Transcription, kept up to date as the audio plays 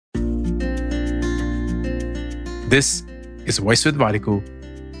This is voice with Warikoo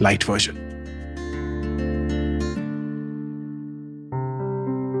light version.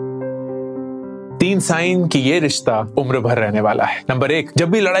 तीन sign कि ये रिश्ता उम्र भर रहने वाला है। नंबर 1, जब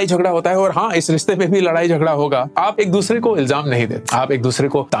भी लड़ाई झगड़ा होता है, और हाँ, इस रिश्ते में भी लड़ाई झगड़ा होगा, आप एक दूसरे को इल्जाम नहीं देते, आप एक दूसरे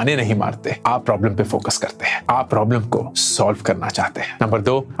को ताने नहीं मारते, आप प्रॉब्लम पे फोकस करते हैं, आप प्रॉब्लम को सॉल्व करना चाहते हैं। नंबर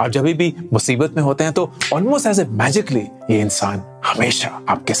 2, आप जब भी मुसीबत में होते हैं तो ऑलमोस्ट एज ए मैजिकली ये इंसान हमेशा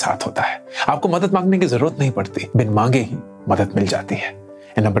आपके साथ होता है, आपको मदद मांगने की जरूरत नहीं पड़ती, बिन मांगे ही मदद मिल जाती है।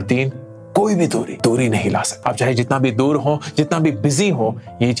 नंबर 3, कोई भी दूरी नहीं ला सकता। आप चाहे जितना भी दूर हो, जितना भी बिजी हो,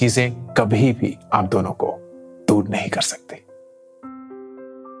 ये चीजें कभी भी आप दोनों को दूर नहीं कर सकते।